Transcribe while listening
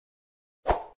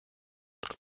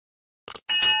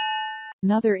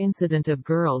Another incident of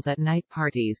girls at night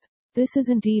parties. This is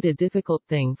indeed a difficult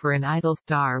thing for an idol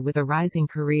star with a rising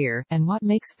career, and what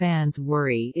makes fans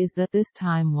worry is that this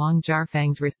time Wang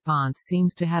Jiaerfang's response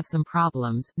seems to have some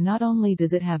problems. Not only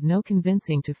does it have no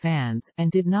convincing to fans,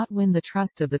 and did not win the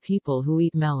trust of the people who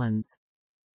eat melons.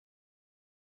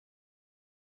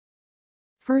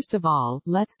 First of all,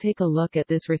 let's take a look at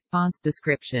this response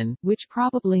description, which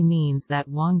probably means that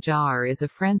Wang Jiaer is a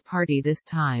friend party this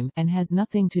time, and has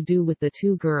nothing to do with the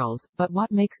two girls, but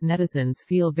what makes netizens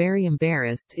feel very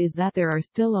embarrassed is that there are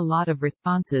still a lot of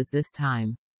responses this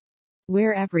time,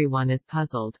 where everyone is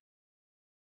puzzled.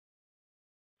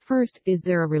 First, is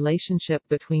there a relationship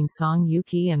between Song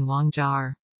Yuki and Wang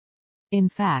Jiaer? In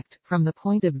fact, from the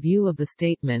point of view of the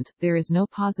statement, there is no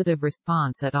positive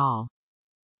response at all.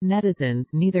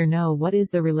 Netizens neither know what is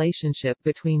the relationship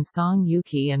between Song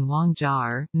Yuki and Wang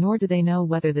Jiaer, nor do they know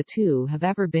whether the two have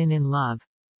ever been in love.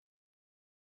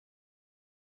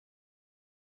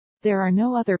 There are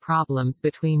no other problems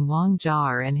between Wang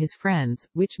Jiaer and his friends,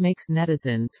 which makes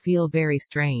netizens feel very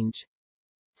strange.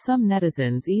 Some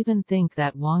netizens even think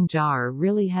that Wang Jiaer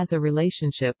really has a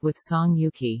relationship with Song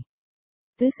Yuki.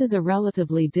 This is a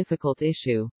relatively difficult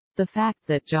issue. The fact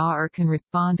that Jiaer can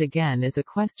respond again is a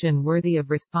question worthy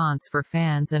of response for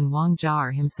fans and Wang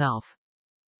Jiaer himself.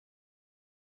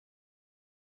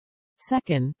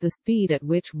 Second, the speed at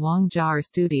which Wang Jiaer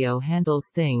studio handles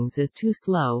things is too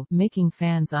slow, making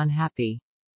fans unhappy.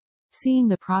 Seeing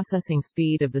the processing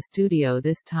speed of the studio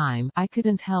this time, I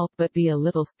couldn't help but be a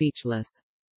little speechless.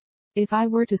 If I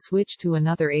were to switch to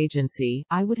another agency,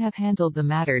 I would have handled the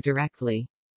matter directly.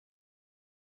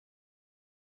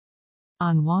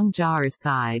 On Wang Jiaer's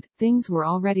side, things were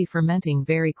already fermenting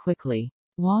very quickly.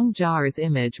 Wang Jiaer's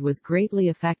image was greatly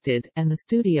affected, and the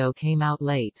studio came out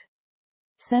late.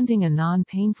 Sending a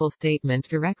non-painful statement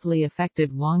directly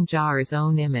affected Wang Jiaer's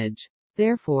own image.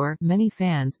 Therefore, many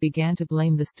fans began to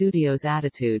blame the studio's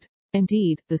attitude.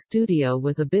 Indeed, the studio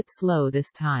was a bit slow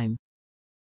this time.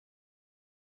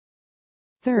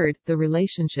 Third, the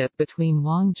relationship between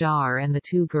Wang Jiaer and the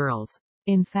two girls.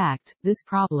 In fact, this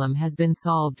problem has been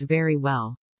solved very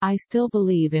well. I still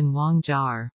believe in Wang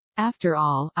Jiaer. After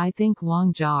all, I think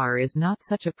Wang Jiaer is not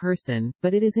such a person,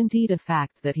 but it is indeed a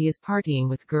fact that he is partying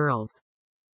with girls.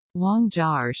 Wang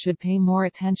Jiaer should pay more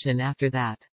attention after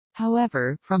that.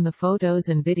 However, from the photos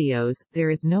and videos, there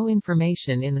is no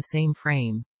information in the same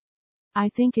frame. I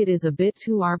think it is a bit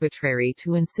too arbitrary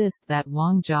to insist that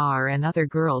Wang Jiaer and other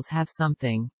girls have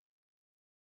something.